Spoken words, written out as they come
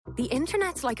The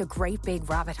internet's like a great big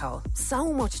rabbit hole.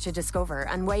 So much to discover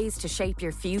and ways to shape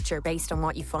your future based on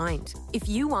what you find. If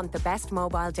you want the best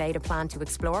mobile data plan to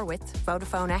explore with,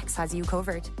 Vodafone X has you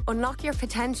covered. Unlock your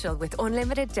potential with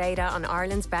unlimited data on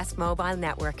Ireland's best mobile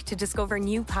network to discover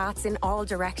new paths in all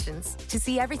directions. To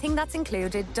see everything that's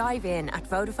included, dive in at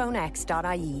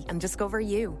VodafoneX.ie and discover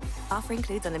you. Offer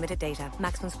includes unlimited data.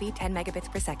 Maximum speed 10 megabits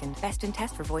per second. Best in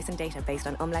test for voice and data based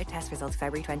on Umlaut test results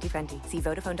February 2020. See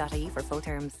Vodafone.ie for full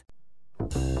terms.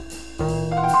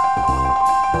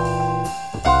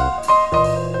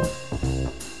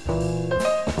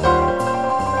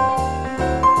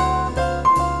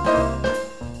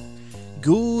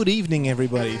 Good evening,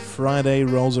 everybody. Friday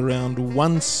rolls around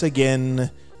once again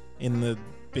in the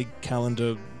big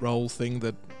calendar roll thing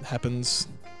that happens.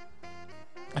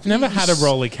 I've never had a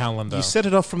rolly calendar. You set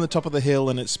it off from the top of the hill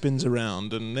and it spins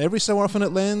around, and every so often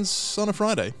it lands on a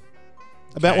Friday.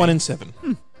 About 1 in 7.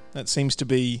 That seems to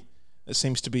be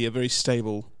a very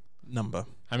stable number.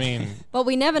 I mean, but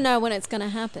we never know when it's going to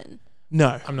happen.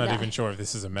 No. I'm not even sure if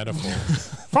this is a metaphor.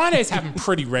 Fridays happen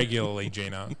pretty regularly,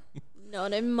 Gina.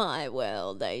 Not in my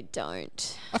world, they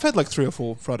don't. I've had like 3 or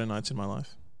 4 Friday nights in my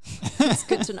life. It's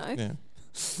good to know. Yeah.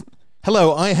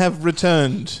 Hello, I have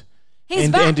returned. He's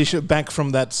back. Andy, back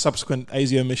from that subsequent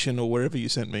ASIO mission or wherever you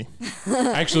sent me.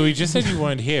 Actually, we just said you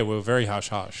weren't here. We were very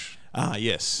hush-hush. Ah,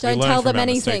 yes. Don't we learned tell from them our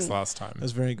anything. mistakes last time.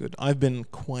 That's very good. I've been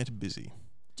quite busy.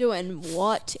 Doing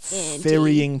what, Andy?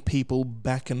 Ferrying people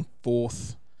back and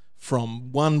forth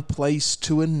from one place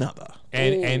to another.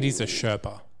 And Andy's a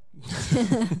Sherpa.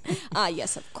 Ah,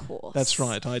 yes, of course. That's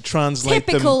right. I translate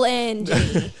Typical them.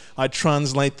 Andy. I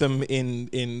translate them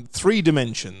in 3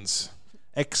 dimensions: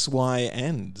 X, Y,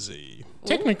 and Z.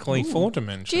 Technically 4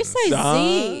 dimensions. Do you say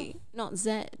Z, not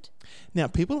Z? Now,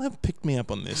 people have picked me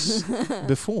up on this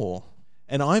before,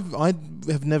 and I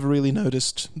have never really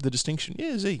noticed the distinction.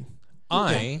 Yeah, Z.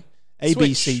 I A, B,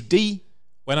 switch. C, D.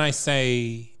 When I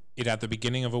say it at the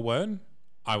beginning of a word,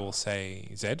 I will say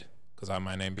Z, because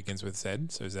my name begins with Z,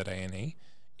 so Z-A-N-E.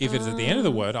 If it's at the end of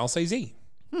the word, I'll say Z.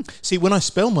 See, when I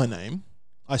spell my name,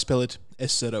 I spell it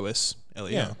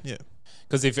S-Z-O-S-L-E-R. Yeah.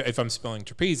 Because if I'm spelling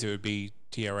trapeze, it would be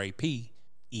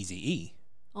T-R-A-P-E-Z-E.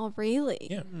 Oh, really?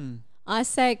 Yeah. I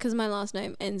say, because my last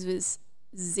name ends with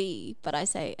Z, but I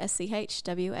say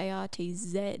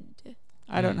S-C-H-W-A-R-T-Z.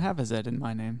 I don't have a Z in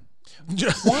my name.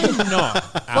 Why not,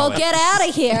 Alex? Well, get out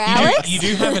of here, Alex. You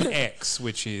do have an X,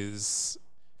 which is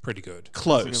pretty good.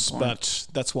 Close, point. but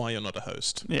that's why you're not a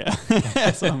host. Yeah,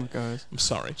 that's how it goes. I'm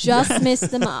sorry. Just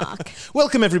missed the mark.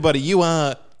 Welcome, everybody. You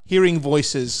are hearing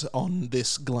voices on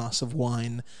this Glass of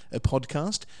Wine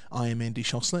podcast. I am Andy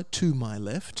Schossler. To my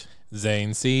left.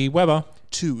 Zane C. Weber.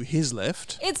 To his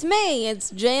left. It's me. It's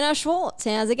Gina Schwartz.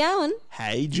 How's it going?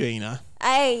 Hey, Gina.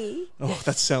 Hey. Oh,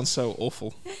 that sounds so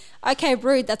awful. Okay,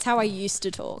 rude. That's how I used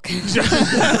to talk. And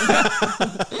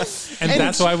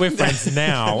that's why we're friends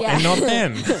now Yeah. and not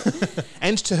then.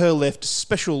 And to her left,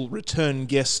 special return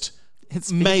guest.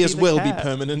 It's May Pinky as the well cat. be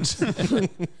permanent.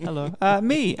 Hello.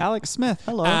 Me, Alex Smith.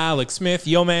 Hello. Alex Smith,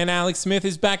 your man Alex Smith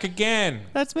is back again.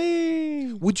 That's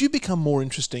me. Would you become more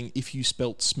interesting if you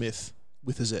spelt Smith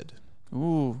with a Z?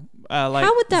 Ooh. Like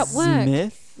How would that work?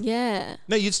 Smith? Yeah.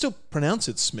 No, you'd still pronounce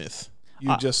it Smith.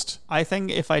 You just... I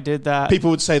think if I did that, People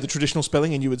would say the traditional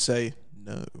spelling and you would say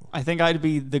no. I think I'd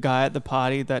be the guy at the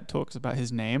party that talks about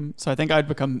his name. So I think I'd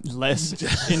become less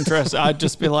interested. I'd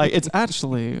just be like, it's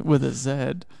actually with a Z.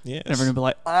 Yes. And everyone would be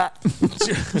like, ah.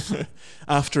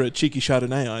 After a cheeky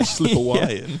Chardonnay, I slip a Y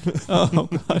in. Oh,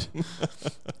 God.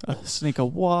 Sneak a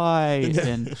Y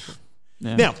in.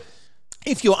 Yeah. Now,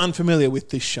 if you're unfamiliar with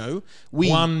this show,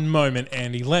 One moment,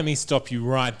 Andy. Let me stop you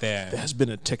right there there. has been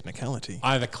a technicality.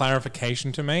 I have a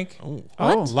clarification to make. Oh.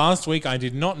 What? Last week, I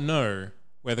did not know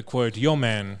where the quote, your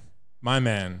man, my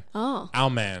man, Oh. our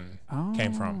man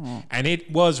came from. And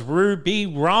it was Ruby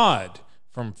Rod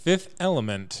from Fifth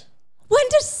Element. When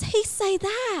does he say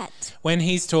that? When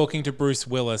he's talking to Bruce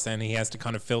Willis and he has to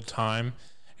kind of fill time,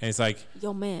 and he's like,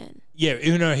 Your man. yeah,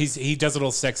 he does it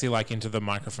all sexy like into the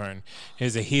microphone.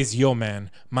 Here's your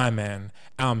man, my man,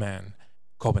 our man,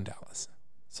 Corbin Dallas.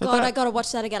 So God, that- I gotta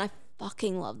watch that again. I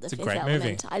fucking love the It's a Fifth great Element.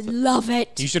 movie. I love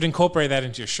it. You should incorporate that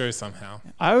into your show somehow.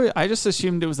 I just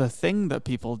assumed it was a thing that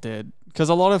people did because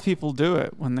a lot of people do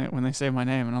it when they say my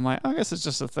name, and I'm like, I guess it's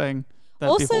just a thing that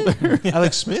Also- people do.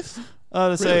 Alex Smith?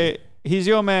 They say he's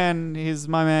your man, he's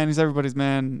my man, he's everybody's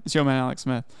man. It's your man, Alex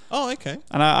Smith. Oh, okay.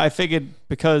 And I figured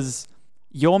because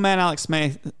your man, Alex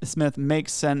Smith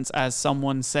makes sense as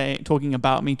someone talking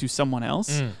about me to someone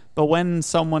else. But when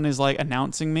someone is like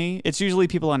announcing me, it's usually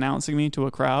people announcing me to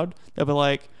a crowd. They'll be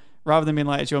like, rather than being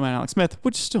like, it's your man, Alex Smith,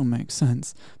 which still makes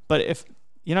sense. But if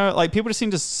You know, like people just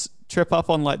seem to trip up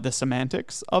on like the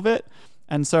semantics of it.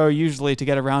 And so usually to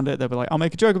get around it, they'll be like, I'll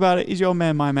make a joke about it. Is your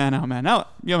man my man, our man,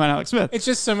 your man Alex Smith. It's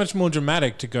just so much more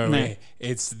dramatic to go, No.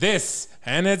 it's this,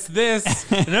 and it's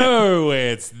this. No,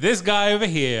 it's this guy over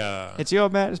here. It's your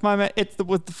man, it's my man.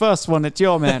 With the first one, it's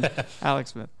your man, Alex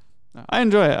Smith. No, I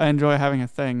enjoy it. I enjoy having a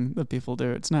thing that people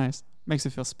do. It's nice. Makes it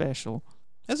feel special.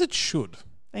 As it should.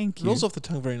 Thank It you. rolls off the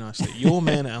tongue very nicely. Your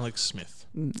man, Alex Smith.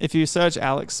 If you search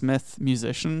Alex Smith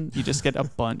musician, you just get a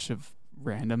bunch of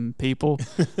random people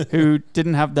who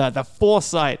didn't have the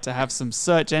foresight to have some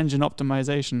search engine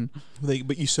optimization.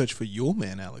 But you search for your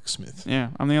man, Alex Smith. Yeah,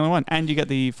 I'm the only one. And you get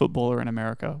the footballer in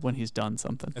America when he's done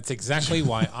something. That's exactly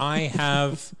why I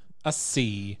have a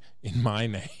C in my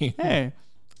name. Hey.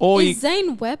 Or you, Is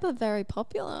Zane Weber very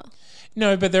popular?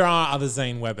 No, but there are other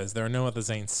Zane Webbers. There are no other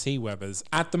Zane C. Webbers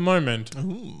at the moment,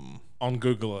 on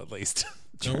Google at least.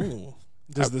 Oh.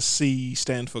 Does the C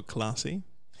stand for classy?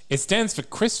 It stands for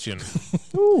Christian,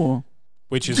 ooh.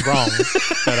 which is wrong.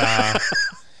 But,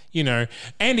 you know,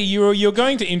 Andy, you're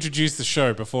going to introduce the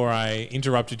show before I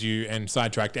interrupted you and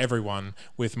sidetracked everyone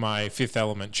with my Fifth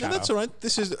Element No, chatter. that's all right.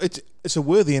 It's a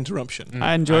worthy interruption.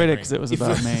 I enjoyed it agree. because it was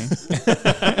about me.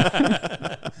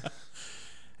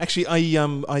 Actually,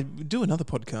 I do another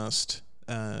podcast,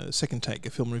 Second Take, a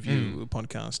film review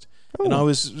podcast,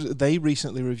 and they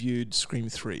recently reviewed Scream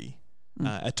 3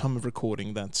 at time of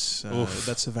recording. That's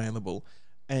available,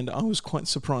 and I was quite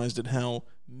surprised at how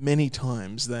many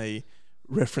times they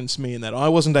referenced me in that. I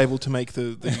wasn't able to make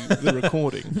the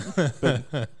recording, but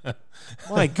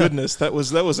my goodness, that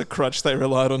was a crutch they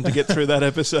relied on to get through that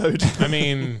episode. I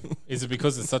mean, is it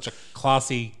because it's such a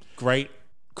classy, great,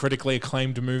 critically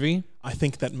acclaimed movie? I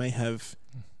think that may have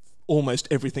almost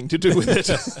everything to do with it.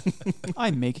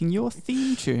 I'm making your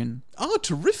theme tune. Oh,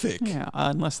 terrific. Yeah,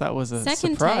 unless that was a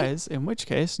Second surprise, in which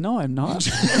case, no, I'm not.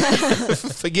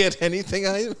 Forget anything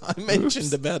I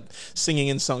mentioned about singing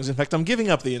in songs. In fact, I'm giving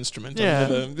up the instrument.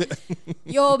 Yeah.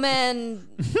 Your man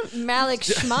Malik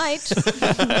Schmite.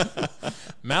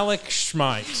 Malik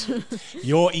Schmite,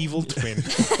 your evil twin.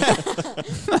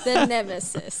 The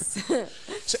nemesis.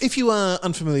 So if you are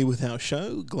unfamiliar with our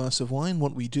show, Glass of Wine,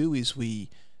 what we do is we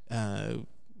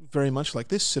very much like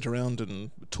this, sit around and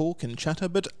talk and chatter,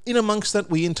 but in amongst that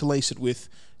we interlace it with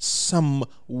some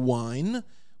wine.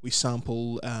 We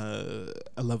sample a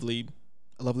lovely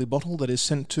bottle that is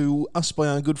sent to us by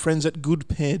our good friends at Good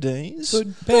Pair Days.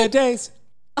 Good pair days.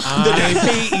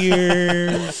 I beat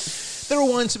you. They're a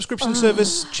wine subscription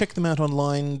service. Check them out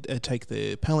online. Take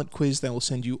the palate quiz. They will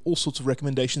send you all sorts of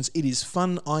recommendations. It is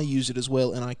fun. I use it as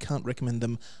well, and I can't recommend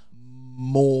them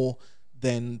more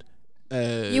than...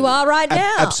 You are right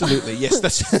now. Absolutely, yes.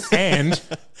 That's. And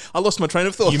I lost my train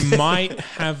of thought. you might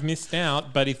have missed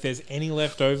out, but if there's any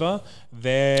left over,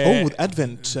 they're with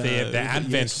Advent. they're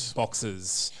Advent yes.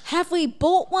 boxes. Have we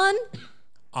bought one?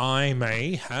 I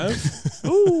may have.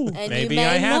 And Maybe you may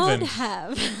I not haven't.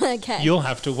 have. Okay. You'll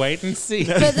have to wait and see.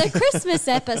 For the Christmas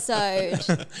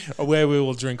episode. Where we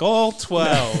will drink all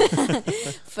 12.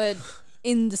 For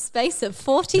in the space of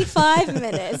 45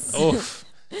 minutes. Oof.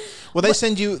 Well, they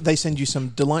send you some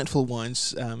delightful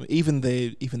wines. Even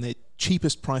their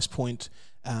cheapest price point.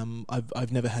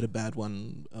 I've never had a bad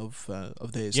one of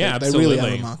theirs. Yeah, they really are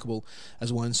absolutely. remarkable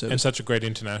as a wine service. And such a great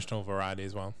international variety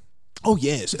as well. Oh,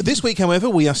 yes. This week, however,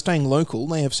 we are staying local.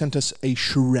 They have sent us a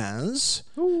Shiraz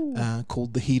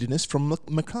called The Hedonist from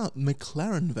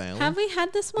McLaren Vale Have we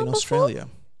had this one in before? Australia.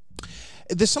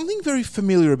 There's something very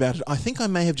familiar about it. I think I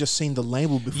may have just seen the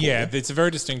label before. Yeah, it's a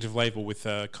very distinctive label with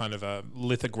a kind of a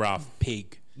lithograph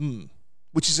pig.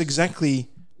 Which is exactly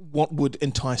what would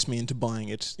entice me into buying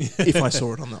it if I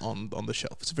saw it on the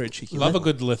shelf. It's a very cheeky Love a label.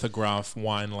 good lithograph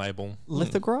wine label.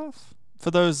 Lithograph? For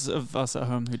those of us at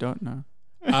home who don't know.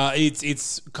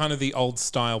 It's kind of the old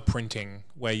style printing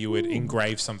where you would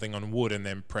engrave something on wood and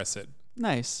then press it.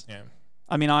 Nice. Yeah.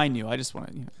 I mean, I knew. I just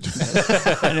wanted,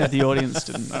 I know the audience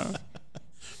didn't know.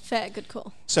 Fair, good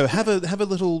call. So have a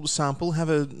little sample, have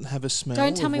a smell.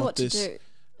 Don't tell of me what to this. do.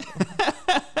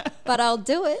 But I'll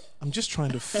do it. I'm just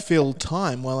trying to fill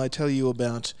time while I tell you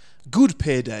about Good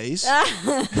Pair Days Tell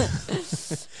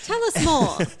us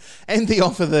more. and the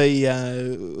offer they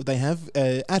have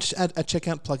at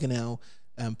checkout. Plug in our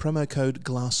promo code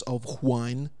Glass of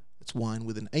Wine. It's wine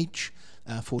with an H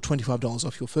for $25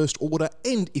 off your first order.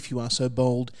 And if you are so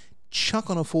bold, chuck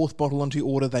on a fourth bottle onto your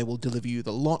order. They will deliver you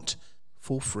the lot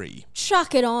for free.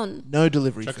 Chuck it on. No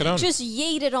delivery Chuck fee. it on. Just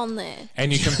yeet it on there.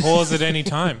 And you can pause at any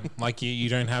time. Like you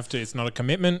don't have to. It's not a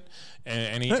commitment.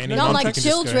 Any Not month like you can just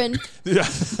go, children.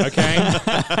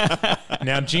 okay.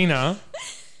 Now, Gina,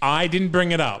 I didn't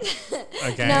bring it up.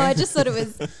 Okay. No, I just thought it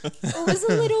was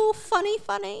a little funny.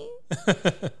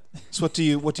 So what do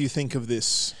you think of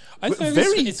this? I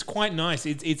think it's quite nice.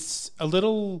 It's a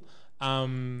little.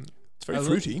 It's very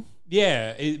fruity.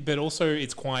 Yeah, but also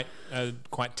it's quite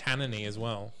tanniny as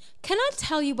well. Can I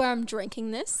tell you where I'm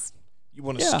drinking this? You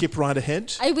want to skip right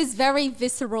ahead? It was very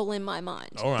visceral in my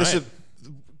mind. All right.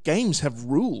 Games have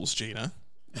rules, Gina.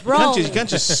 Wrong. You can't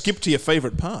just skip to your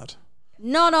favourite part.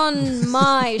 Not on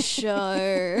my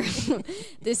show.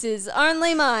 This is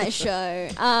only my show.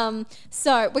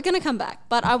 So we're going to come back.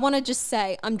 But I want to just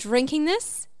say I'm drinking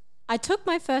this. I took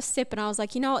my first sip and I was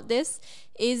like, you know what? This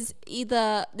is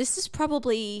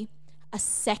probably a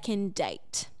second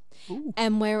date. Ooh.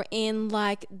 And we're in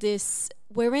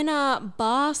a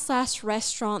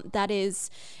bar/restaurant that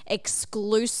is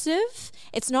exclusive.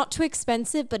 It's not too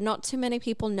expensive, but not too many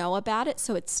people know about it.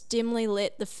 So it's dimly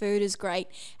lit. The food is great.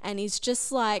 And he's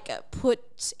just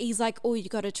he's like, oh, you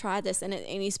got to try this. And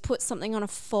he's put something on a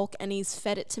fork and he's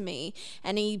fed it to me.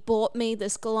 And he bought me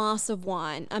this bottle of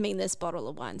wine,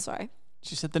 sorry.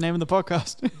 She said the name of the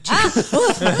podcast.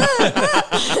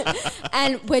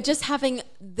 And we're just having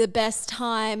the best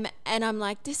time. And I'm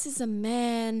like, this is a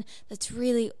man that's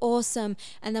really awesome.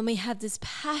 And then we have this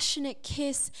passionate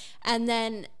kiss. And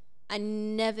then I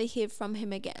never hear from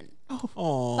him again.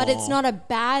 Oh. But it's not a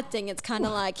bad thing. It's kind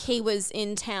of like he was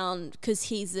in town because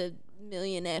he's a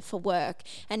millionaire for work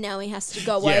and now he has to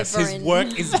go over his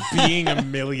work is being a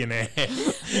millionaire.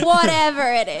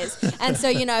 Whatever it is. And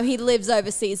so, he lives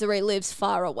overseas or he lives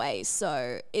far away.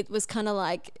 So it was kind of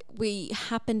like we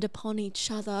happened upon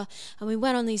each other and we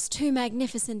went on these 2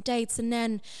 magnificent dates and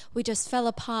then we just fell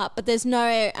apart. But there's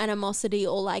no animosity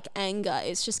or anger.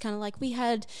 It's just kind of like we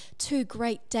had 2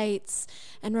 great dates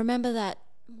and remember that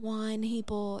wine he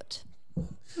bought.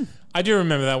 I do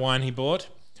remember that wine he bought.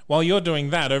 While you're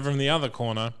doing that, over in the other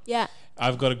corner,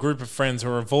 I've got a group of friends who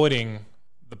are avoiding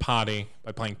the party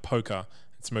by playing poker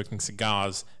and smoking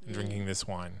cigars and drinking this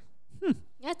wine.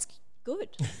 That's good.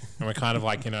 And we're kind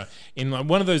of in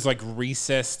one of those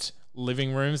recessed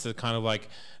living rooms that kind of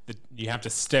you have to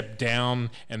step down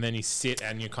and then you sit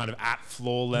and you're kind of at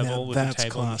floor level with the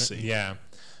table. That's classy. Yeah.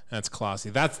 That's classy.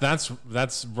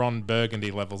 That's Ron Burgundy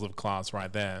levels of class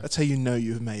right there. That's how you know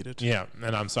you've made it. Yeah,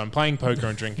 and I'm playing poker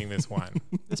and drinking this wine.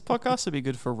 This podcast would be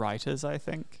good for writers, I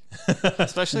think.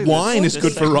 Especially wine is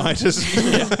good for writers.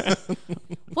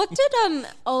 What did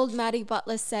old Matty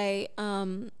Butler say?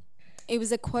 It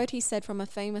was a quote he said from a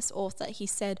famous author. He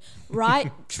said,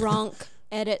 "Write drunk,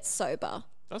 edit sober."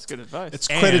 That's good advice. It's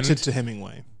credited to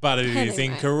Hemingway. But it is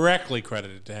incorrectly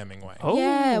credited to Hemingway. Oh.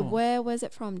 Yeah, where was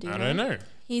it from? Do you know? I don't know.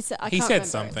 He said remember.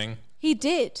 Something. He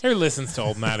did. Who listens to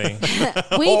old Matty?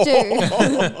 We do.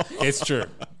 It's true.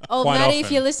 Old Quite Matty, often.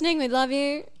 if you're listening, we love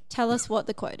you. Tell us what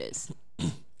the quote is.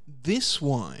 This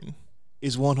wine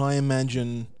is what I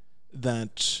imagine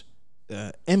that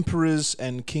emperors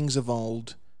and kings of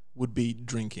old would be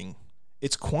drinking.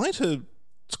 It's quite a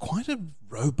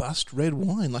robust red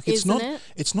wine.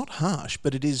 It's not harsh,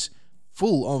 but it is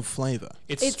full of flavour.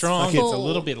 It's strong. It's a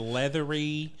little bit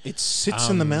leathery. It sits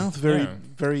in the mouth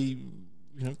very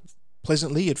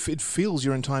pleasantly. It fills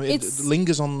your entire. It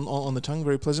lingers on the tongue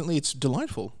very pleasantly. It's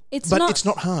delightful. It's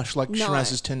not harsh like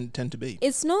Shirazes tend to be.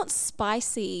 It's not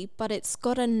spicy, but it's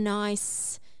got a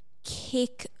nice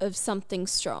kick of something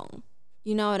strong.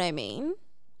 You know what I mean?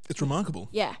 It's remarkable.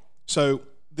 Yeah. So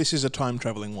this is a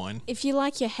time-travelling wine. If you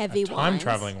like your heavy wines.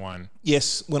 Time-travelling wine.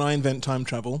 Yes, when I invent time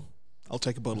travel, I'll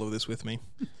take a bottle of this with me.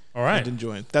 All right. And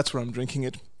enjoy it. That's where I'm drinking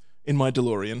it, in my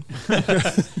DeLorean.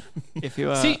 If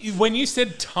you See, when you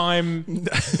said time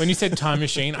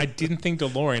machine, I didn't think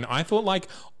DeLorean. I thought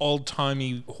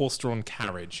old-timey horse-drawn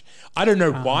carriage. I don't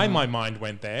know why my mind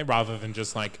went there rather than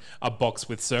just a box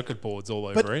with circuit boards all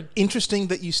over it. Interesting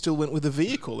that you still went with a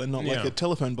vehicle and not a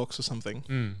telephone box or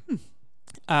something.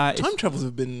 Time travels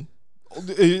have been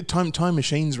time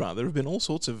machines rather have been all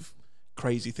sorts of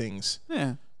crazy things.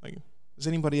 Yeah. Has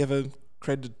anybody ever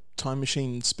created a time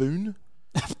machine spoon?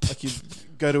 You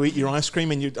go to eat your ice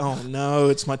cream and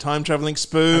it's my time traveling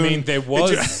spoon. I mean, there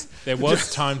was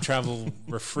time travel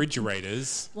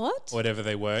refrigerators. What? Whatever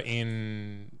they were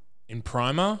in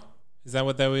Primer. Is that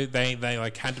what they were? They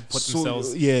had to put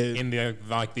themselves in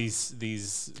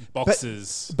these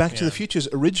boxes. Back to the Future's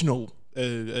original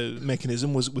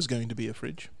mechanism was going to be a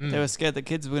fridge. They were scared that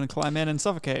kids were going to climb in and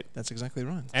suffocate. That's exactly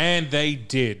right. And they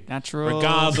did. Natural.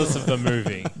 Regardless of the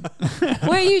movie.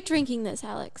 Where are you drinking this,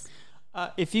 Alex?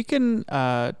 If you can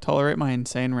tolerate my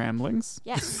insane ramblings,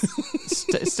 yes.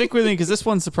 Stick with me because this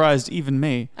one surprised even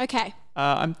me. Okay.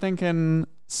 I'm thinking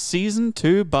season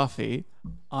 2 Buffy,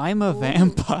 I'm a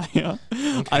vampire.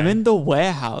 I'm in the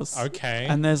warehouse. Okay.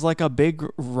 And there's like a big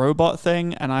robot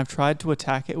thing, and I've tried to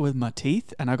attack it with my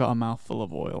teeth, and I got a mouthful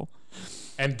of oil.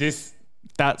 And this...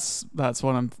 That's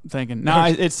what I'm thinking. Now,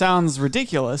 it sounds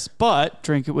ridiculous, but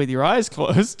drink it with your eyes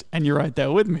closed, and you're right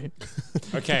there with me.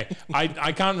 Okay.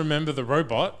 I can't remember the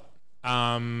robot.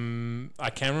 I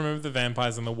can remember the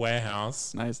vampires in the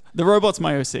warehouse. Nice. The robot's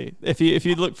my OC. If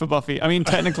you look for Buffy, I mean,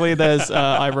 technically there's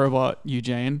iRobot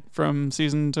Eugene from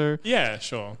season 2. Yeah,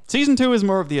 sure. Season 2 is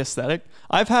more of the aesthetic.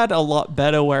 I've had a lot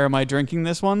better Where Am I Drinking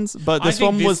This ones, but this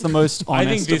one was the most honest I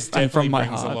think this and definitely from my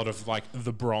brings heart. a lot of like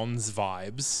the Bronze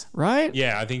vibes. Right?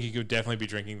 Yeah, I think you could definitely be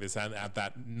drinking this at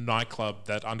that nightclub,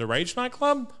 that underage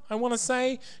nightclub, I want to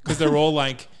say, because they're all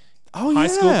like high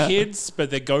school kids, but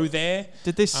they go there.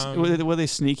 Did they were they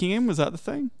sneaking in? Was that the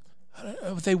thing?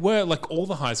 They were like all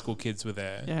the high school kids were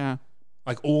there, Yeah.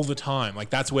 like all the time. Like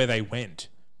that's where they went.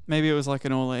 Maybe it was like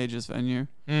an all ages venue.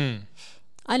 I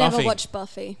Buffy. never watched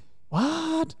Buffy.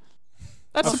 What?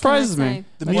 That What surprises can I me. say?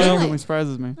 The That music- genuinely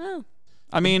surprises me. Oh.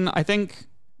 I mean, I think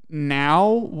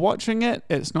now watching it,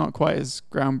 it's not quite as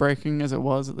groundbreaking as it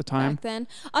was at the time. Back then.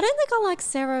 I don't think I like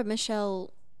Sarah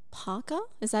Michelle Parker.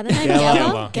 Is that her name?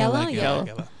 Geller. Geller? Yeah.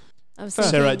 Geller. I was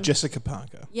Sarah thinking- Jessica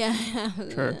Parker. Yeah.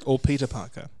 Sure. Or Peter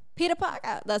Parker. Peter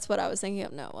Parker. That's what I was thinking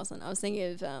of. No, it wasn't. I was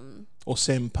thinking of Or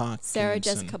Sam Parker. Sarah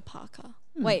Jessica Parker.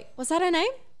 Wait, was that her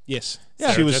name? Yes.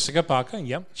 Yeah. She was Jessica Parker.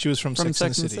 Yep. She was from Sex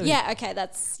and the City. Yeah, okay,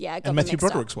 that's I got And Matthew them mixed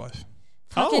up. Broderick's wife.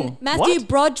 Fucking Matthew what?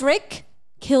 Broderick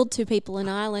killed 2 people in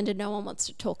Ireland and no one wants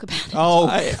to talk about it. Oh,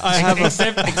 I have a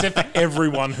except for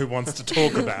everyone who wants to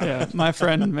talk about it. yeah. My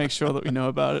friend makes sure that we know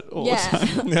about it all the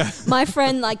time. Yeah. My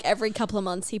friend, like every couple of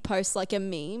months, he posts like a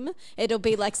meme. It'll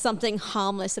be like something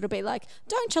harmless. It'll be like,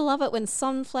 don't you love it when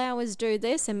sunflowers do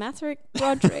this? And Matthew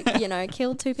Broderick,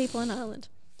 killed 2 people in Ireland.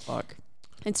 Fuck.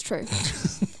 It's true.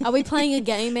 Are we playing a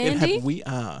game, Andy? we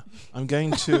are. I'm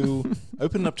going to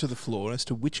open it up to the floor as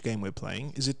to which game we're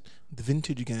playing. Is it the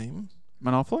vintage game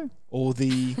Monopoly? or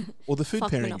the food Fuck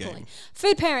pairing Monopoly. game?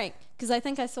 Food pairing, because I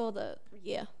think I saw the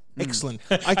year. Excellent.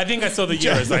 I think I saw the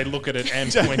year as I look at it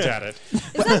and point at it.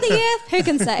 Is that the year? Who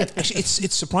can say? Actually,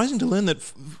 it's surprising to learn that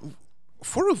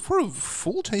for a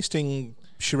full tasting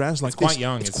Shiraz like It's quite this,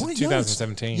 young. It's quite young.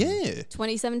 2017. Yeah,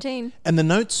 2017. and the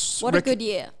notes. What a good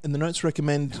year. And the notes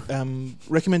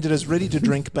recommended as ready to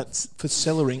drink, but for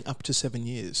cellaring up to 7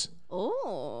 years.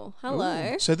 Oh,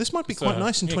 hello. So this might be quite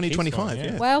nice in yeah, keeps 2025.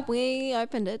 going, yeah. Well, we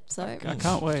opened it, so I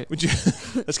can't wait. Would you?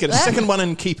 Let's get a second one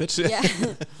and keep it. yeah.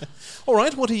 All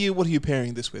right. What are you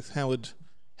pairing this with? How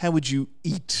would you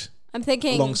eat I'm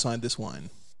thinking alongside this wine?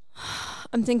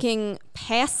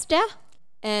 pasta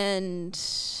and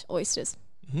oysters.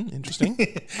 Interesting.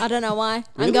 I don't know why.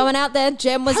 Really? I'm going out there.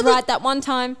 Jem was Have right that one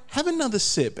time. Have another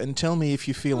sip and tell me if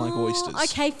you feel like oysters.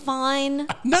 Okay, fine.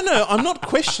 No, I'm not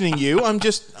questioning you. I'm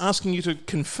just asking you to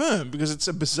confirm because it's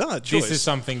a bizarre choice. This is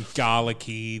something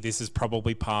garlicky. This is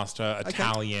probably pasta,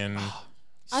 Italian.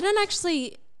 I don't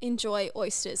actually enjoy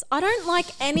oysters. I don't like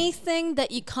anything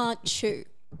that you can't chew.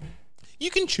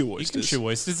 You can chew You oysters. can chew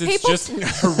oysters. It's People- just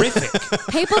horrific.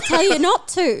 People tell you not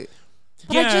to.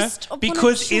 But I just wanna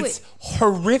because chew it's it.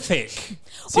 horrific.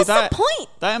 What's the point?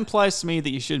 That implies to me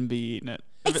that you shouldn't be eating it.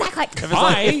 Exactly.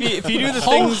 If you do the things,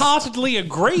 wholeheartedly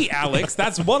agree, Alex.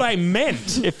 That's what I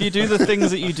meant. if you do the things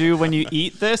that you do when you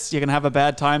eat this, you're gonna have a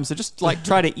bad time. So just like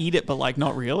try to eat it, but like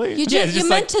not really. You're just meant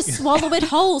like- to swallow it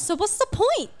whole. So what's the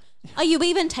point? Are you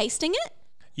even tasting it?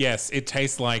 Yes, it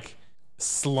tastes like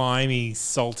slimy,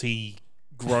 salty,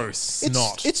 gross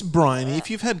snot. It's briny.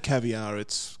 If you've had caviar,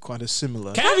 it's quite a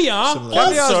similar. Caviar,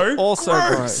 Similar. also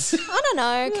gross. I don't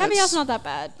know. Caviar's not that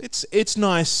bad. It's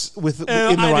nice with in the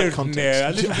I right don't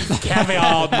context. know. A little bit of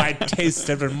caviar on my taste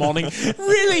every morning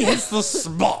really hits the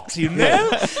spot, you know?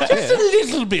 Just a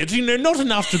little bit, not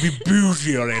enough to be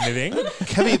bougie or anything.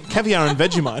 Caviar and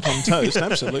Vegemite on toast,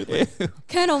 absolutely.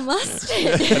 Colonel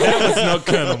Mustard. That was not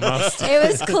Colonel Mustard. It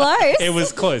was close. It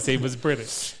was close. He was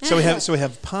British. So we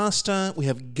have pasta, we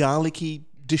have garlicky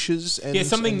dishes, and Yeah,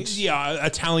 something. and- Yeah,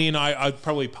 Italian. I'd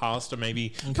probably pasta,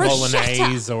 maybe Bruschetta.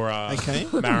 bolognese or Okay.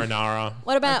 marinara.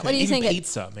 What about, what do you Even think?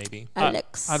 pizza, maybe.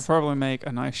 Alex. I'd probably make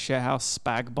a nice sharehouse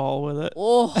spag bol with it.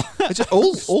 Oh, It's just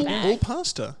all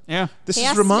pasta. Yeah. This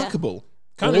Pasta. is remarkable.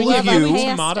 Kind all of of about you,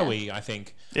 pasta? tomatoey, I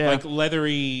think. Yeah. Like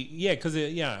leathery. Yeah, because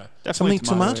yeah. Definitely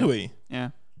something tomatoey.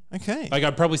 Yeah. Okay, Like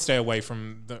I'd probably stay away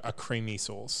from a creamy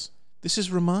sauce. this is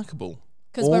remarkable.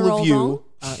 'Cause all we're of all you wrong?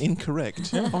 are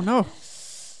incorrect. Oh no.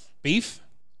 Beef.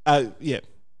 Yeah.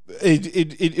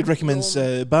 It recommends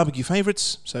barbecue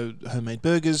favorites, so homemade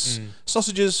burgers,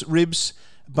 sausages, ribs,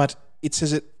 but it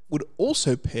says it would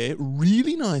also pair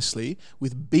really nicely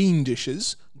with bean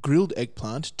dishes, grilled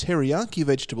eggplant, teriyaki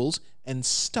vegetables, and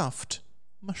stuffed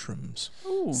mushrooms.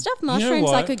 Ooh. Stuffed mushrooms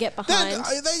I what? could get behind.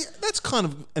 That's kind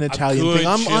of an Italian Good thing.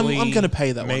 I'm chili, going to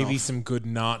pay that one maybe off. some good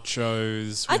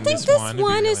nachos. I with think this would be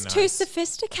wine really is too nice.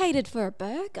 sophisticated for a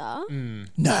burger. No,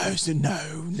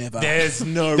 never. There's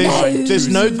no There's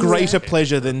no greater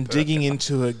pleasure than digging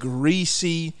into a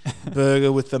greasy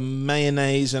burger with the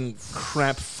mayonnaise and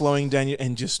crap flowing down you,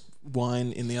 and just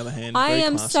wine in the other hand. I Very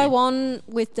am classy. so on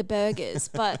with the burgers,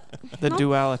 but The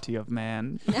duality of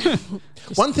man.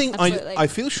 One thing Absolutely. I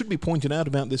feel should be pointed out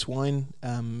about this wine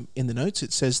in the notes,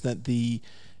 it says that the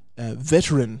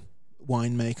veteran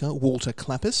winemaker, Walter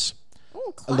Klappis,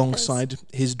 Ooh, clappers. alongside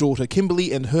his daughter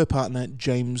Kimberly and her partner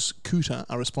James Cooter,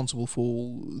 are responsible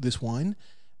for this wine.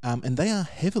 And they are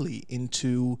heavily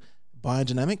into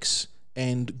biodynamics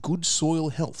and good soil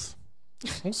health.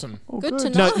 Awesome. Good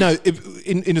to know. No,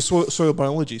 in a soil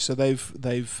biology. So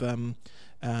they've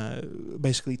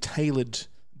basically tailored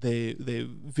their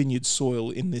vineyard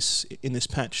soil in this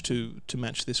patch to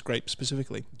match this grape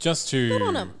specifically. Just to Good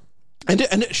on 'em. And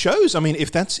it shows. I mean,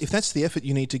 if that's the effort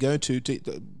you need to go to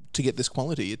get this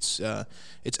quality, it's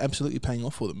absolutely paying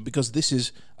off for them, because this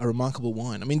is a remarkable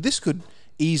wine. I mean, this could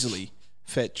easily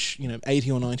fetch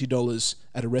 $80 or $90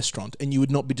 at a restaurant, and you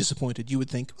would not be disappointed. You would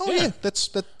think, oh yeah, that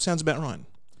sounds about right.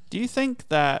 Do you think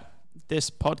that this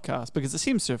podcast, because it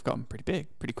seems to have gotten pretty big,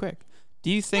 pretty quick, do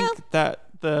you think that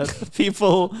the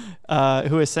people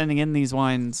who are sending in these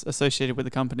wines associated with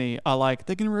the company are like,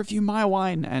 they're going to review my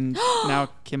wine, and now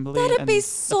Kimberly That'd and be the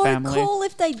so family? cool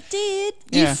if they did.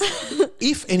 Yeah.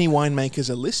 If any winemakers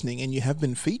are listening and you have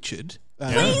been featured,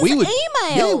 Please we would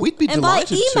email. Yeah, we'd be and by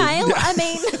delighted email, to. I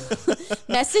mean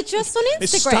message us on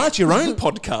Instagram. Start your own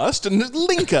podcast and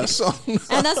link us on.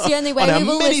 And that's the only way on our we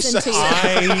will many listen to you.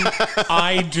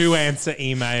 I do answer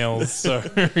emails, so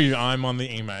I'm on the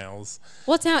emails.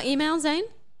 What's our email, Zane?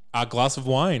 A glass of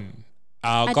wine.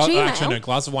 Gmail? Actually, no,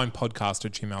 glass of wine podcast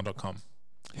at gmail.com.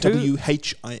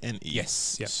 WHINE.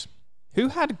 Yes. Yes. Who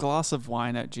had glass of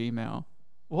wine at Gmail?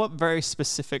 What very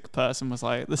specific person was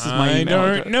like, this is my I email don't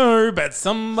address? know, but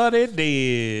somebody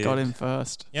did. Got in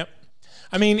first. Yep.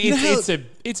 I mean, You know how-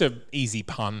 it's a easy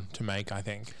pun to make, I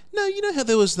think. No, you know how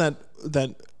there was that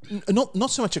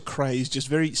not so much a craze, just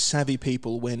very savvy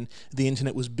people when the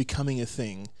internet was becoming a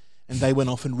thing, and they went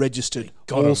off and registered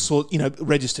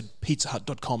registered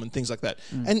PizzaHut.com and things like that.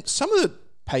 And some of it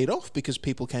paid off because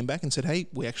people came back and said, "Hey,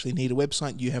 we actually need a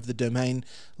website. You have the domain.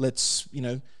 Let's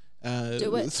Do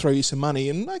it. throw you some money."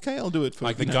 And okay, I'll do it for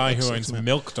Like the you know, guy X who owns amount.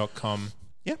 milk.com.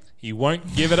 Yeah. He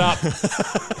won't give it up.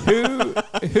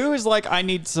 Who is like, I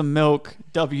need some milk,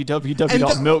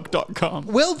 www.milk.com.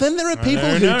 Well, then there are people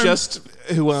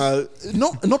who are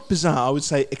not bizarre. I would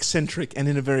say eccentric, and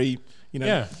in a very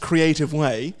creative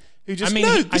way. Who just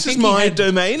this is my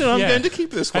domain, and I'm going to keep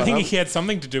this one. I think he had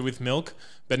something to do with milk,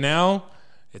 but now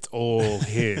it's all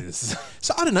his.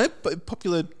 So I don't know, but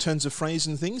popular turns of phrase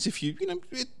and things. If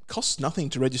it costs nothing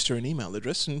to register an email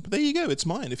address, and there you go, it's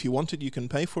mine. If you want it, you can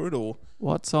pay for it. Or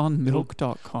What's on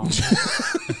milk.com? Is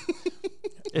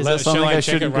Shall that something I check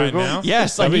should it right Google? now?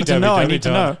 Yes, I need to know. I need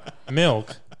to know.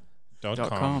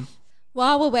 Milk.com.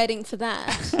 While we're waiting for that,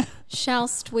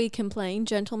 shallst we complain,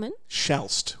 gentlemen?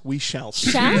 shallst, we shallst.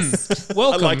 Shallst?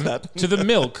 Welcome I like that. to the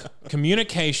Milk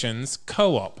Communications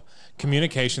Co-op.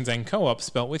 Communications and Co-op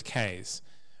spelt with K's.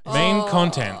 Main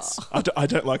contents. I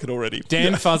don't like it already.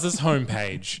 Dan Fuzz's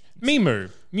homepage.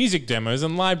 Mimu. Music demos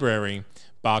and library.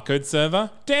 Barcode server.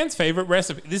 Dan's favorite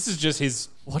recipe. This is just his...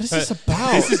 What is this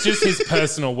about? This is just his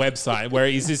personal website where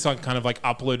he's just like kind of like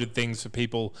uploaded things for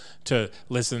people to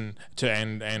listen to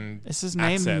and Is his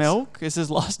name access. Milk? Is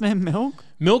his last name Milk?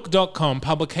 Milk.com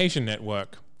publication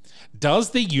network.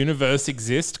 Does the universe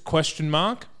exist? Question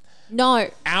mark. No.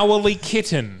 Hourly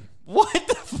kitten. What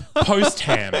the fuck? Post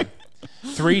ham.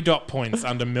 3 dot points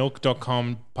under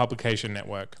milk.com publication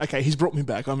network. Okay, he's brought me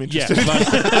back. I'm Yeah.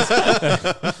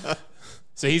 interested.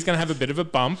 So he's going to have a bit of a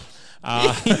bump.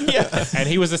 And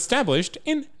he was established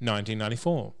in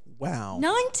 1994. Wow.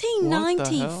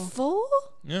 1994?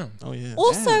 Yeah. Oh yeah.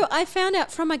 Also, I found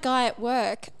out from a guy at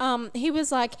work, he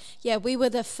was like, yeah, we were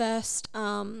the first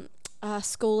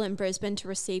school in Brisbane to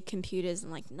receive computers in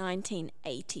like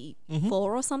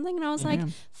 1984 or something. And I was like,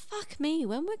 fuck me,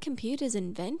 when were computers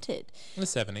invented? In the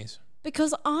 70s.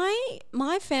 Because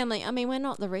my family, I mean, we're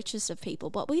not the richest of people,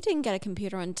 but we didn't get a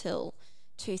computer until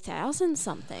 2000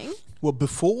 something. Well,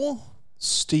 before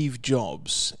Steve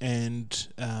Jobs and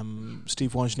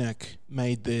Steve Wozniak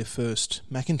made their first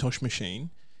Macintosh machine,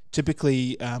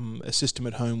 typically a system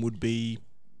at home would be,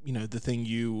 the thing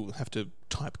you have to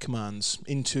type commands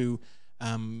into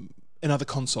another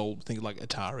console, things like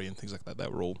Atari and things like that. They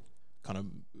were all kind of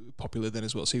popular then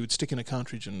as well. So you would stick in a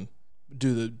cartridge and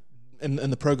do and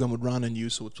the program would run and you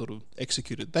sort of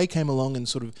execute it. They came along and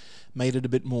sort of made it a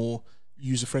bit more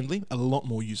user-friendly, a lot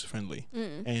more user-friendly.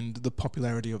 And the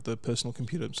popularity of the personal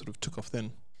computer sort of took off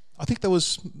then. I think that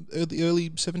was the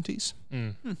early 70s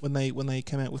when they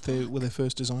came out with their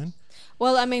first design.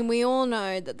 Well, I mean, we all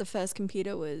know that the first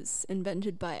computer was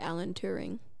invented by Alan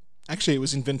Turing. Actually, it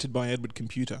was invented by Edward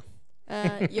Computer.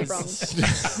 You're wrong.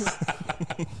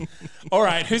 All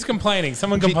right, who's complaining?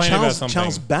 Someone complain about something.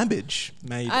 Charles Babbage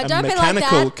made a don't be like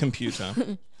mechanical that. computer.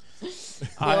 We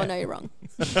all know you're wrong.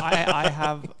 I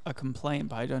have a complaint,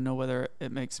 but I don't know whether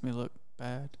it makes me look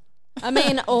bad. I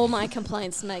mean, all my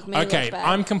complaints make me Okay, look bad.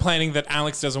 I'm complaining that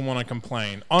Alex doesn't want to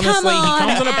complain. Honestly, on,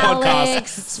 he comes on a podcast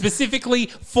Alex. specifically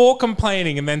for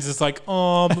complaining and then just like,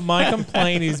 oh, but my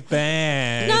complaint is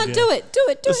bad. No, do it.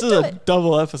 This is a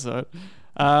double episode.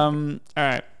 All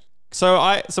right. So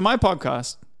my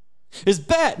podcast is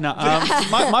bad. No,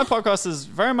 my podcast is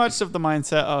very much of the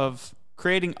mindset of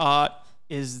creating art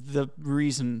is the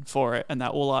reason for it, and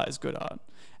that all art is good art,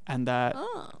 and that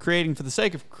creating for the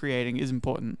sake of creating is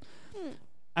important.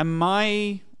 And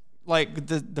my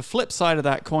the flip side of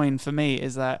that coin for me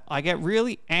is that I get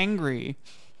really angry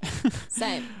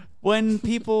Same. when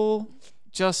people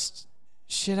just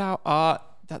shit out art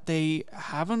that they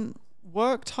haven't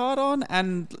worked hard on.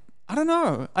 And I don't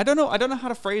know how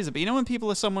to phrase it, but you know when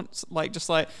people are someone just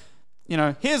like, you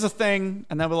know, here's a thing,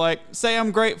 and they were like, say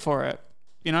I'm great for it,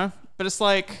 you know, but it's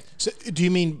like, So, do you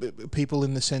mean people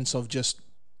in the sense of just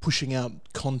pushing out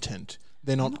content?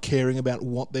 They're not caring about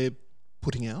what they're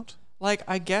putting out? like,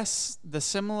 I guess the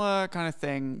similar kind of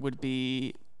thing would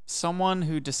be someone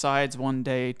who decides one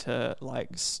day to like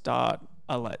start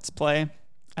a Let's Play,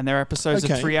 and their episodes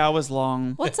are 3 hours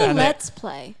long. What's a Let's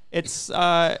Play? It's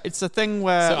a thing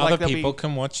where So like other people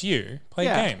can watch you play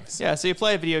games. Yeah, so you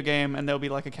play a video game and there'll be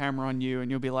like a camera on you and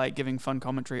you'll be like giving fun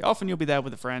commentary. Often you'll be there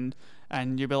with a friend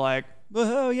and you'll be like,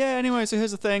 oh yeah, anyway, so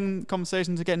here's the thing,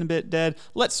 conversations are getting a bit dead.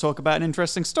 Let's talk about an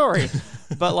interesting story.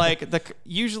 But like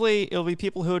usually it'll be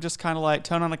people who are just kind of like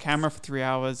turn on a camera for 3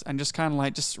 hours and just kind of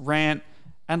like just rant.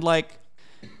 And like,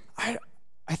 I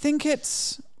think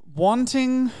it's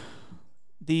wanting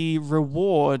the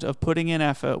reward of putting in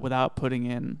effort without putting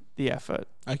in the effort.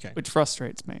 Okay. Which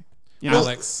frustrates me. You know?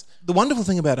 Alex, The wonderful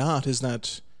thing about art is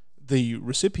that the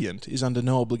recipient is under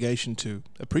no obligation to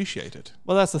appreciate it.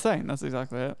 Well, that's the thing. That's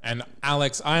exactly it. and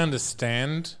Alex, I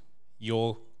understand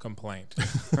your complaint.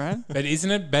 Right? But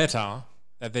isn't it better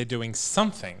that they're doing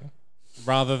something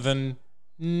rather than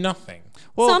nothing?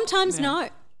 Well, Sometimes no.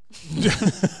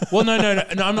 Well, no.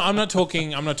 I'm not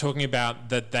talking about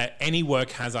that any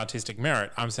work has artistic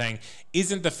merit. I'm saying,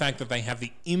 isn't the fact that they have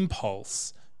the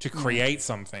impulse to create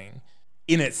something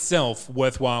in itself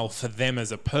worthwhile for them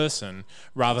as a person,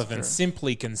 rather than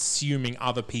simply consuming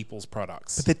other people's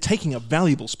products? But they're taking up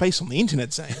valuable space on the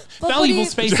internet, Zane. But what Valuable do you-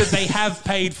 space that they have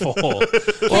paid for.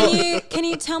 Can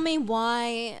you tell me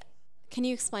why? Can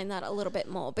you explain that a little bit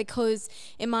more? Because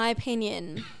in my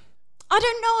opinion, I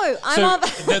don't know.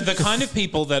 So the kind of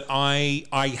people that I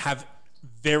have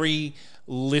very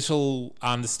little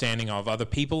understanding of are the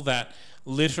people that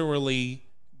literally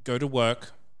go to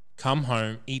work, come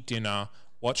home, eat dinner,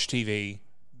 watch TV,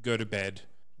 go to bed,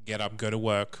 get up, go to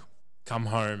work, come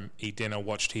home, eat dinner,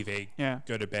 watch TV,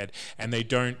 go to bed, and they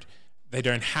don't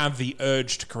have the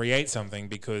urge to create something,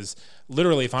 because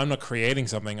literally, if I'm not creating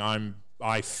something,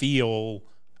 I feel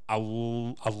a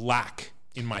lack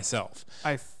in myself.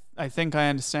 I think I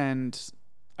understand.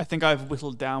 I think I've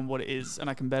whittled down what it is and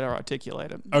I can better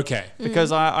articulate it. Okay.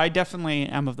 Because I definitely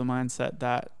am of the mindset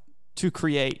that to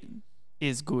create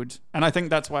is good. And I think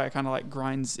that's why it kind of like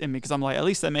grinds in me, because I'm like, at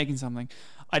least they're making something.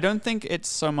 I don't think it's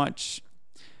so much,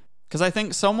 because I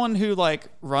think someone who like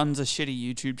runs a shitty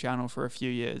YouTube channel for a few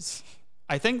years,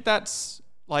 I think that's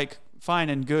like fine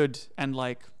and good and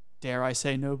like, dare I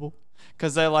say, noble.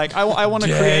 Because they're like, I want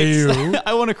to create.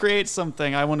 I want to create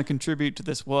something. I want to contribute to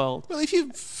this world. Well, if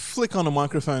you flick on a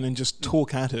microphone and just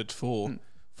talk at it for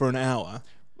an hour,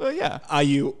 Well, yeah. are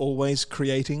you always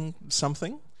creating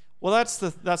something? Well, that's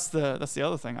the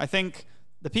other thing. I think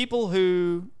the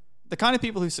kind of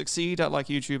people who succeed at like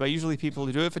YouTube are usually people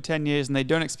who do it for 10 years and they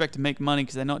don't expect to make money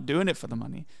because they're not doing it for the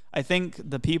money. I think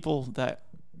the people that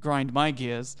grind my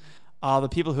gears are the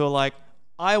people who are like,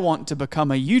 I want to become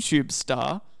a YouTube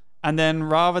star. And then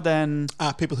rather than...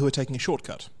 People who are taking a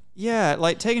shortcut. Yeah,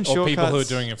 like taking Or shortcuts. people who are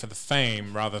doing it for the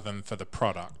fame rather than for the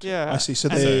product. Yeah. I see. So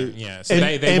And they're So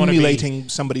they want to be... emulating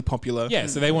somebody popular. Yeah,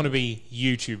 so they want to be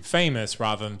YouTube famous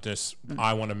rather than just,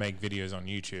 I want to make videos on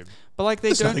YouTube. But like they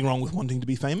There's don't... nothing wrong with wanting to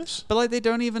be famous. But like they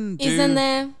don't even do... Isn't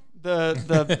there?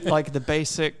 The like the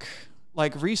basic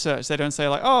like research. They don't say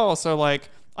like, oh, so like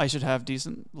I should have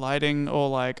decent lighting, or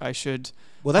like I should.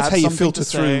 Well, that's have how you something filter to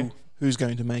say. through who's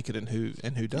going to make it and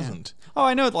who doesn't. Oh,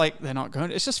 I know, like they're not going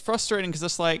to. It's just frustrating because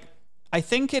it's like, I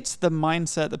think it's the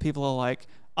mindset that people are like,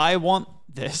 I want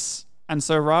this. And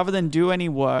so rather than do any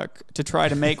work to try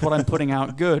to make what I'm putting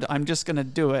out good, I'm just going to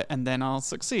do it and then I'll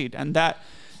succeed. And that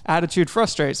attitude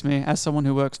frustrates me as someone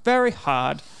who works very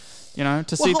hard, you know,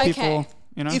 to see people,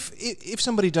 you know. If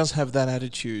somebody does have that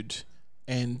attitude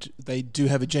and they do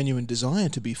have a genuine desire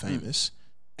to be famous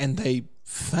and they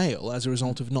fail as a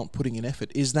result of not putting in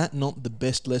effort, is that not the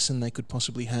best lesson they could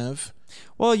possibly have?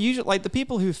 Well, usually, like the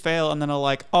people who fail and then are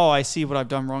like, "Oh, I see what I've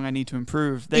done wrong. I need to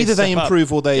improve." Either they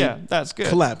improve or they that's good.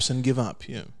 collapse and give up.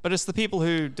 Yeah, but it's the people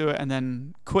who do it and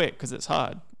then quit because it's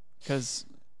hard. Because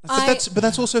but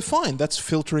that's also fine. That's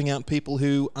filtering out people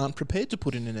who aren't prepared to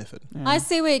put in an effort. yeah. I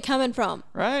see where you're coming from.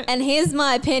 Right. And here's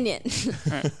my opinion,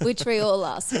 which we all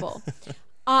ask for.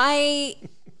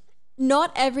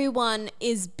 Not everyone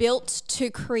is built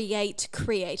to create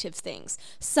creative things.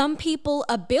 Some people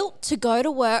are built to go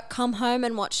to work, come home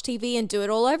and watch TV and do it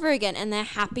all over again. And they're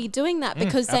happy doing that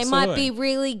because they might be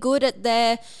really good at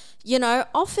their, you know,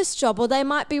 office job, or they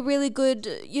might be really good,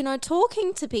 you know,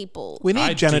 talking to people. We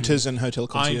need janitors and hotel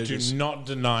concierges. I do not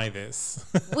deny this.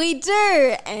 We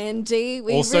do, Andy.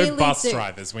 We also, really bus do.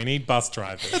 drivers. We need bus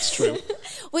drivers. That's true.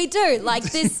 We do. Like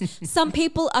this, some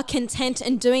people are content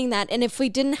in doing that. And if we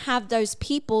didn't have those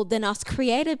people, then us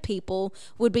creative people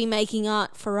would be making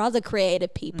art for other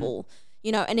creative people.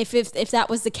 You know, and if that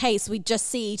was the case, we'd just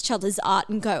see each other's art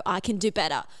and go, I can do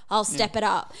better. I'll step it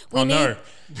up. No,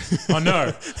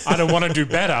 I don't want to do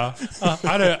better.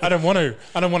 I don't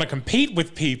want to compete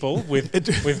with people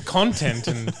with content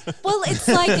and. Well, it's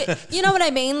like, you know what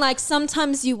I mean? Like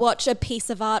sometimes you watch a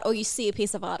piece of art, or you see a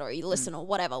piece of art, or you listen or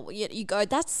whatever. You go,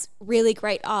 that's really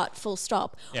great art, full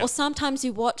stop. Yeah. Or sometimes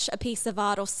you watch a piece of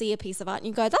art or see a piece of art and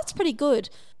you go, that's pretty good,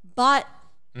 but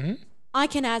I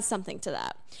can add something to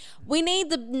that. We need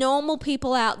the normal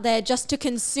people out there just to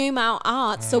consume our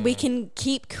art so we can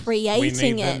keep creating We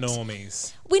it. need the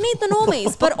normies. We need the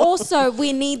normies, but also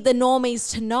we need the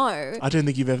normies to know. I don't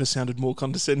think you've ever sounded more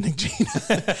condescending,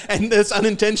 Gina. And that's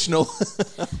unintentional.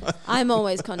 I'm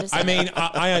always I condescending. mean,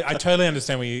 I totally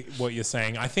understand what you're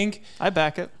saying. I think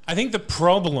back it. I think the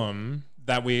problem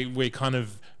that we're kind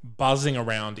of buzzing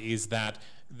around is that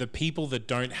the people that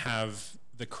don't have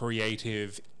the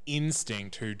creative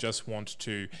instinct, who just want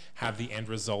to have the end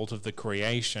result of the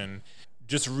creation,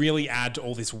 just really add to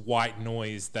all this white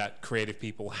noise that creative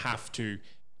people have to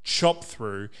chop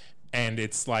through, and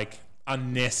it's like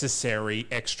unnecessary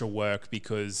extra work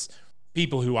because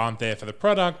people who aren't there for the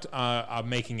product are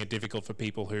making it difficult for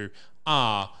people who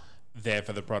are there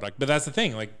for the product. But that's the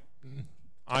thing, like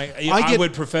I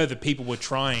would prefer that people were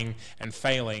trying and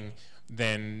failing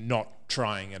than not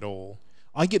trying at all.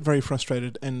 I get very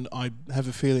frustrated, and I have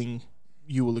a feeling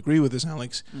you will agree with this,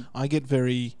 Alex. I get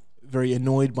very, very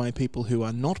annoyed by people who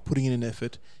are not putting in an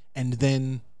effort and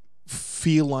then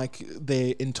feel like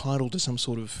they're entitled to some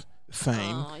sort of fame.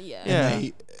 Oh, yeah.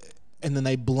 And then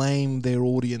they blame their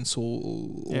audience or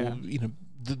you know,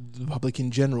 the public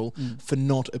in general for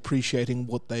not appreciating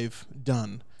what they've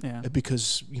done. Yeah.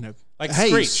 Because, you know, Like hey,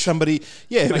 Screech. somebody,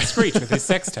 Like Screech with his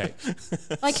sex tape.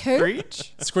 Like who?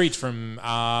 Screech? Screech from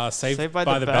Saved by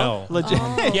the Bell. Bell.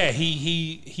 Legit. Yeah,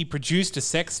 he produced a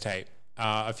sex tape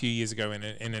a few years ago in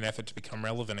an effort to become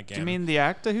relevant again. You mean the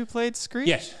actor who played Screech?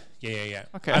 Yeah.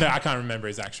 Okay. I can't remember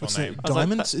his actual what's name. it, I was like,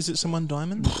 Diamonds? Is it someone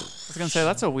Diamond? I was going to say,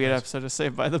 that's a weird episode of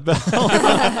Saved by the Bell.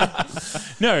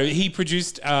 No, he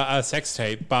produced a sex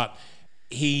tape, but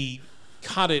he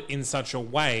cut it in such a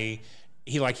way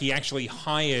he actually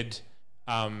hired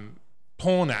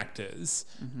porn actors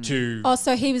to. Oh,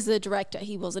 so he was the director.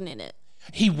 He wasn't in it.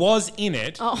 He was in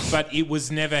it, Oh. but it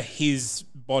was never his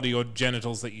body or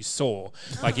genitals that you saw.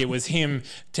 Like it was him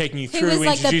taking you through, was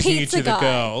like the introducing you pizza to the guy.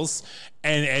 girls,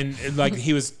 and like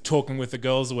he was talking with the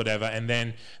girls or whatever. And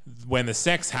then when the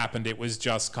sex happened, it was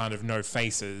just kind of no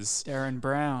faces. Darren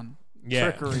Brown.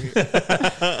 Yeah. Trickery.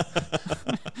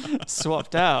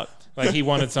 Swapped out. Like he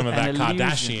wanted some of that An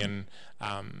illusion.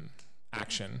 Kardashian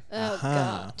action. Oh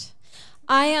God.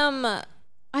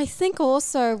 I think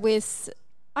also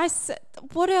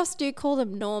what else do you call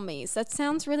them? Normies. That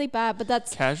sounds really bad, but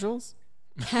that's Casuals?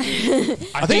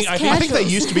 I think they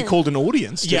used to be called an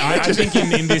audience. Yeah, I think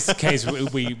in this case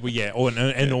we or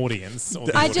an audience. Or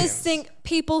I just think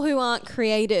people who aren't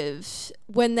creative,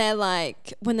 when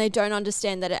they don't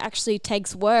understand that it actually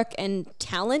takes work and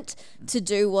talent to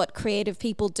do what creative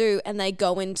people do, and they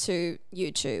go into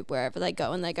YouTube, wherever they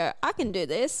go, and they go, I can do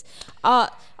this. I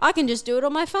can just do it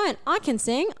on my phone. I can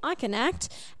sing. I can act.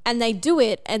 And they do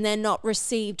it, and they're not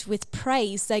received with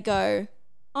praise. They go,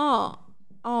 oh,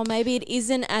 maybe it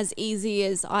isn't as easy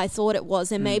as I thought it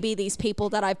was, and maybe these people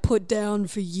that I've put down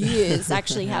for years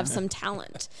actually have some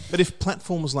talent. But if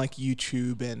platforms like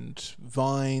YouTube and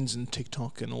Vines and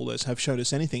TikTok and all those have showed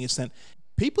us anything, it's that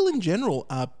people in general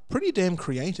are pretty damn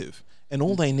creative, and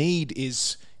all they need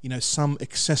is some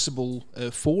accessible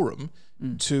forum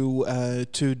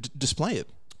to display it.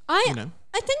 I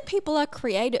think people are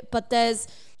creative, but there's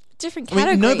different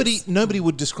categories. Nobody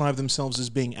would describe themselves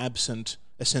as being absent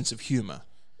a sense of humor.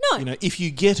 No. If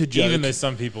you get a joke, even though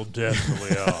some people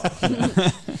definitely are.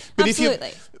 But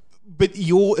Absolutely. But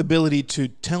your ability to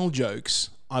tell jokes,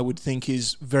 I would think,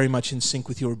 is very much in sync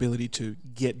with your ability to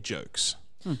get jokes.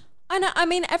 I know. I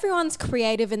mean, everyone's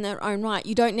creative in their own right.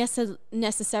 You don't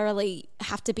necessarily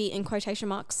have to be, in quotation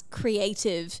marks,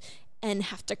 creative and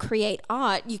have to create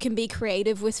art. You can be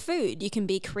creative with food. You can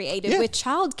be creative with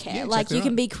childcare. Yeah, like, exactly you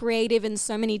can be creative in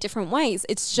so many different ways.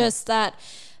 It's just that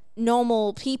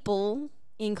normal people,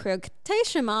 in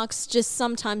quotation marks, just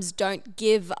sometimes don't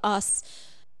give us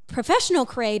professional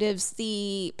creatives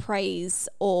the praise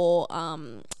or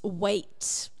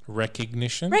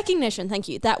recognition, thank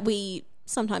you, that we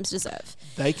sometimes deserve.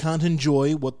 They can't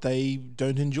enjoy what they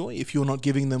don't enjoy if you're not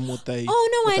giving them what they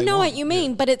I know what you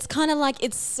mean, but it's kind of like,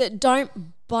 it's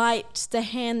don't bite the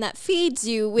hand that feeds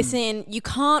you. Within you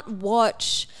can't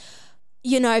watch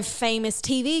famous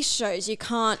TV shows. You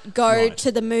can't go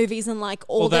to the movies and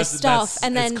all this stuff,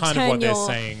 and then kind turn of what your... they're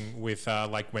saying with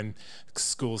when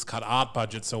schools cut art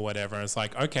budgets or whatever. It's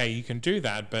like, okay, you can do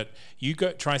that, but you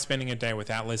try spending a day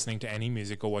without listening to any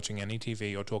music or watching any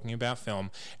TV or talking about film,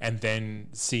 and then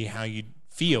see how you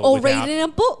feel or without reading a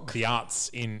book, the arts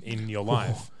in your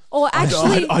life. Or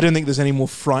actually, I don't think there's any more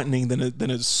frightening than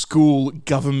a school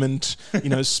government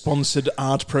sponsored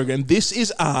art program. This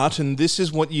is art, and this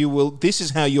is what you will. This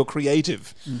is how you're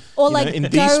creative, or in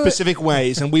these specific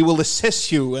ways, and we will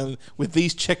assess you with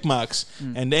these check marks.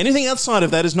 And anything outside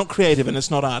of that is not creative, and it's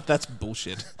not art. That's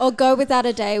bullshit. Or go without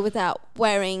a day without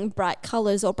wearing bright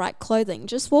colors or bright clothing.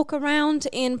 Just walk around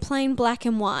in plain black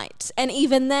and white, and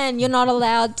even then, you're not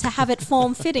allowed to have it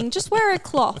form fitting. Just wear a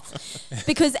cloth,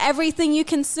 because everything you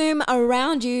consume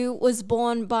around you was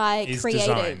born by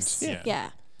creatives. Designed, yeah.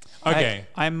 Okay.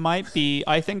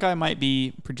 I think I might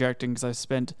be projecting, because I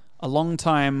spent a long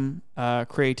time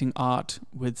creating art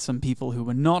with some people who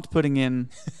were not putting in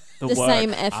the work.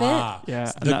 Same effort.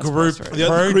 Yeah, The group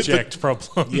project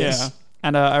problem. Yes. Yeah,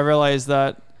 and I realized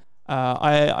that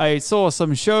I saw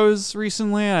some shows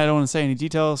recently. And I don't want to say any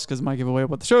details because it might give away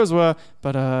what the shows were.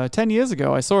 But 10 years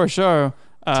ago, I saw a show.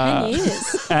 10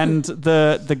 years. And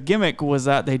the gimmick was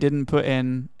that they didn't put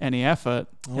in any effort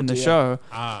in the show.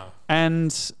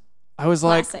 And I was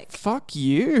Classic. like, fuck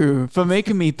you for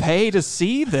making me pay to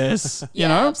see this. You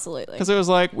know? Absolutely. Because it was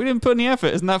like, we didn't put any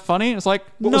effort. Isn't that funny? It's like,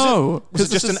 Was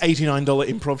it just an $89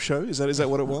 improv show? Is that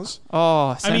what it was?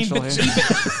 Oh, I mean, essentially.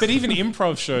 but even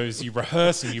improv shows, you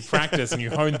rehearse and you practice and you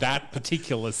hone that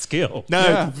particular skill.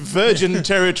 No, virgin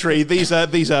territory. These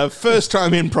are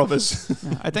first-time improvers.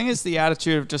 I think it's the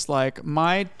attitude of just like,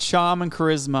 my charm and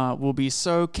charisma will be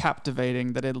so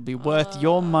captivating that it'll be worth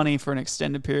your money for an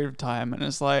extended period of time. And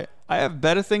it's like, I have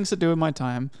better things to do with my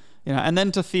time, and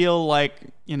then to feel like,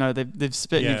 they've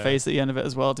spit in your face at the end of it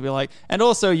as well, to be like, and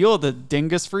also you're the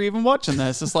dingus for even watching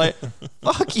this. It's like,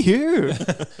 fuck you.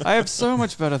 I have so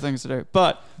much better things to do.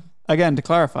 But again, to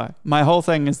clarify, my whole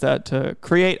thing is that to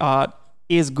create art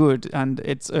is good. And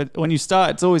it's when you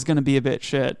start, it's always going to be a bit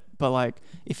shit. But like,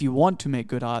 if you want to make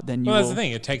good art, then you Well, will that's the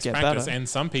thing. It takes get practice. better. And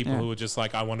some people who are just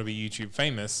like, I want to be YouTube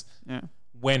famous. Yeah.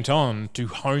 Went on to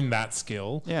hone that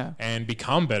skill Yeah. and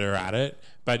become better at it.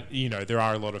 But, there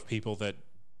are a lot of people that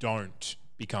don't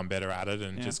become better at it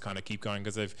and just kind of keep going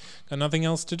because they've got nothing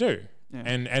else to do. Yeah.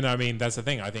 And I mean, that's the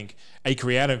thing. I think a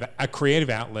creative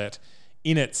outlet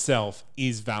in itself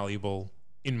is valuable,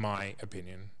 in my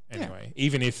opinion, anyway.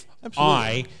 Even if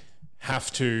I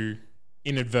have to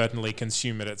inadvertently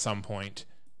consume it at some point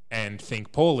and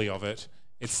think poorly of it,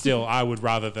 it's still, I would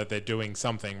rather that they're doing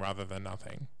something rather than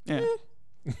nothing. Yeah.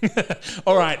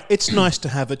 All right. It's nice to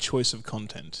have a choice of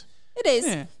content. It is.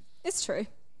 Yeah. It's true.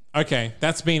 Okay,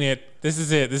 that's been it. This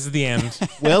is it. This is the end.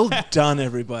 Well done,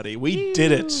 everybody. We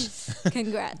did it.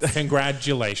 Congrats.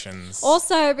 Congratulations.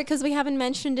 Also, because we haven't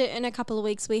mentioned it in a couple of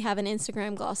weeks, we have an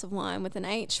Instagram Glass of Wine with an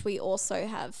H. We also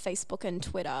have Facebook and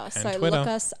Twitter. So Twitter. look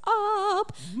us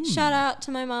up. Shout out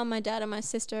to my mum, my dad, and my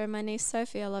sister, and my niece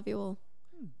Sophie. I love you all.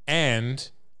 And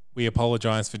we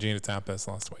apologise for Gina's outburst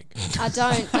last week. I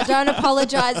don't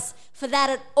apologise for that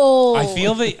at all. I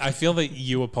feel that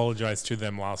you apologised to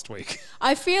them last week.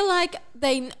 I feel like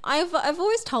I've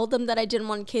always told them that I didn't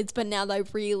want kids, but now they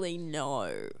really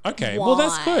know. Okay, why. well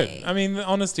that's good. I mean, the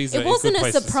honesty is It a wasn't good a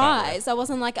place to start surprise. I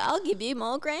wasn't like, I'll give you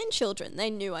more grandchildren. They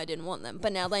knew I didn't want them,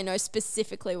 but now they know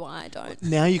specifically why I don't.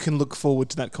 Now you can look forward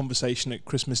to that conversation at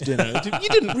Christmas dinner. You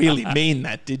didn't really mean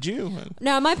that, did you?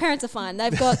 No, my parents are fine.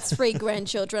 They've got 3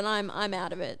 grandchildren. I'm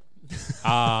out of it.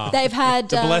 with. They've had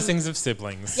The blessings of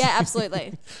siblings. Yeah,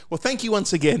 absolutely. Well, thank you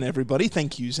once again, everybody.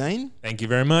 Thank you, Zane. Thank you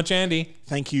very much, Andy.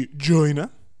 Thank you, Joyner.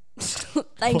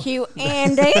 Thank you,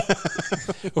 Andy.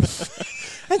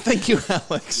 And thank you,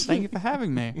 Alex. Thank you for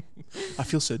having me. I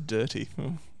feel so dirty.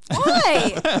 Oh,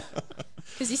 Why?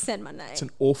 Because you said my name. it's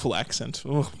an awful accent.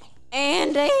 Oh.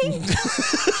 Andy.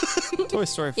 Toy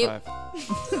Story 5. Yep.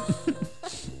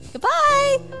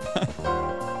 Goodbye.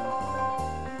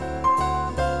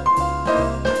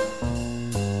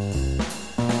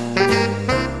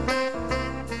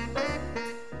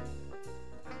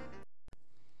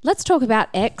 Let's talk about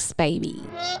X, baby.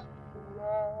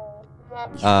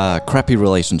 Crappy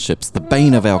relationships, the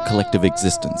bane of our collective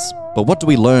existence. But what do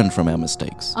we learn from our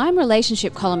mistakes? I'm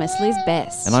relationship columnist Liz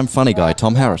Best. And I'm funny guy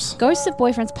Tom Harris. Ghosts of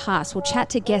Boyfriends Past will chat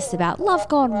to guests about love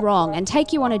gone wrong and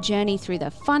take you on a journey through the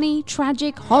funny,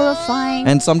 tragic, horrifying...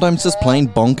 And sometimes just plain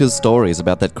bonkers stories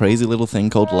about that crazy little thing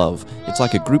called love. It's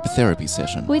like a group therapy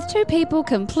session. with 2 people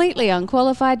completely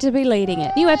unqualified to be leading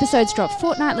it. New episodes drop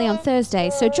fortnightly on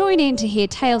Thursdays, so join in to hear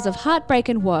tales of heartbreak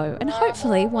and woe, and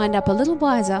hopefully wind up a little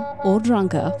wiser or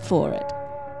drunker for it.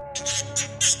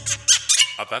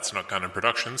 A That's Not Canon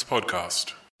Productions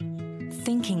podcast.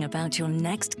 Thinking about your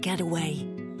next getaway?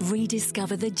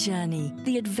 Rediscover the journey,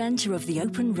 the adventure of the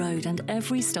open road and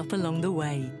every stop along the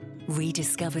way.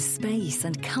 Rediscover space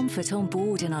and comfort on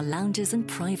board in our lounges and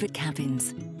private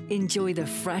cabins. Enjoy the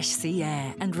fresh sea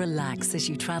air and relax as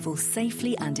you travel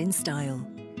safely and in style.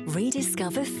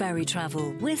 Rediscover ferry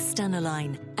travel with Stena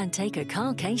Line and take a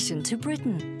carcation to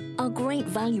Britain. Our great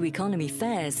value economy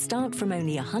fares start from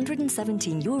only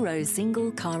 €117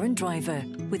 single car and driver,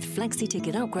 with flexi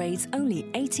ticket upgrades only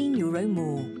 €18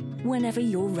 more. Whenever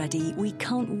you're ready, we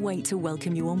can't wait to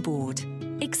welcome you on board.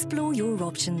 Explore your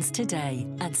options today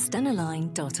at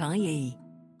stenaline.ie.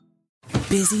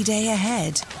 Busy day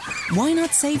ahead? Why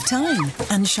not save time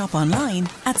and shop online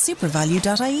at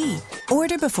supervalue.ie?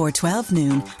 Order before 12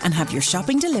 noon and have your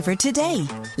shopping delivered today.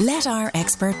 Let our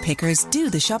expert pickers do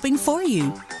the shopping for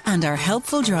you, and our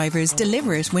helpful drivers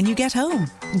deliver it when you get home.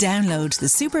 Download the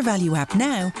SuperValue app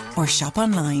now or shop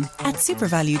online at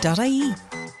supervalue.ie.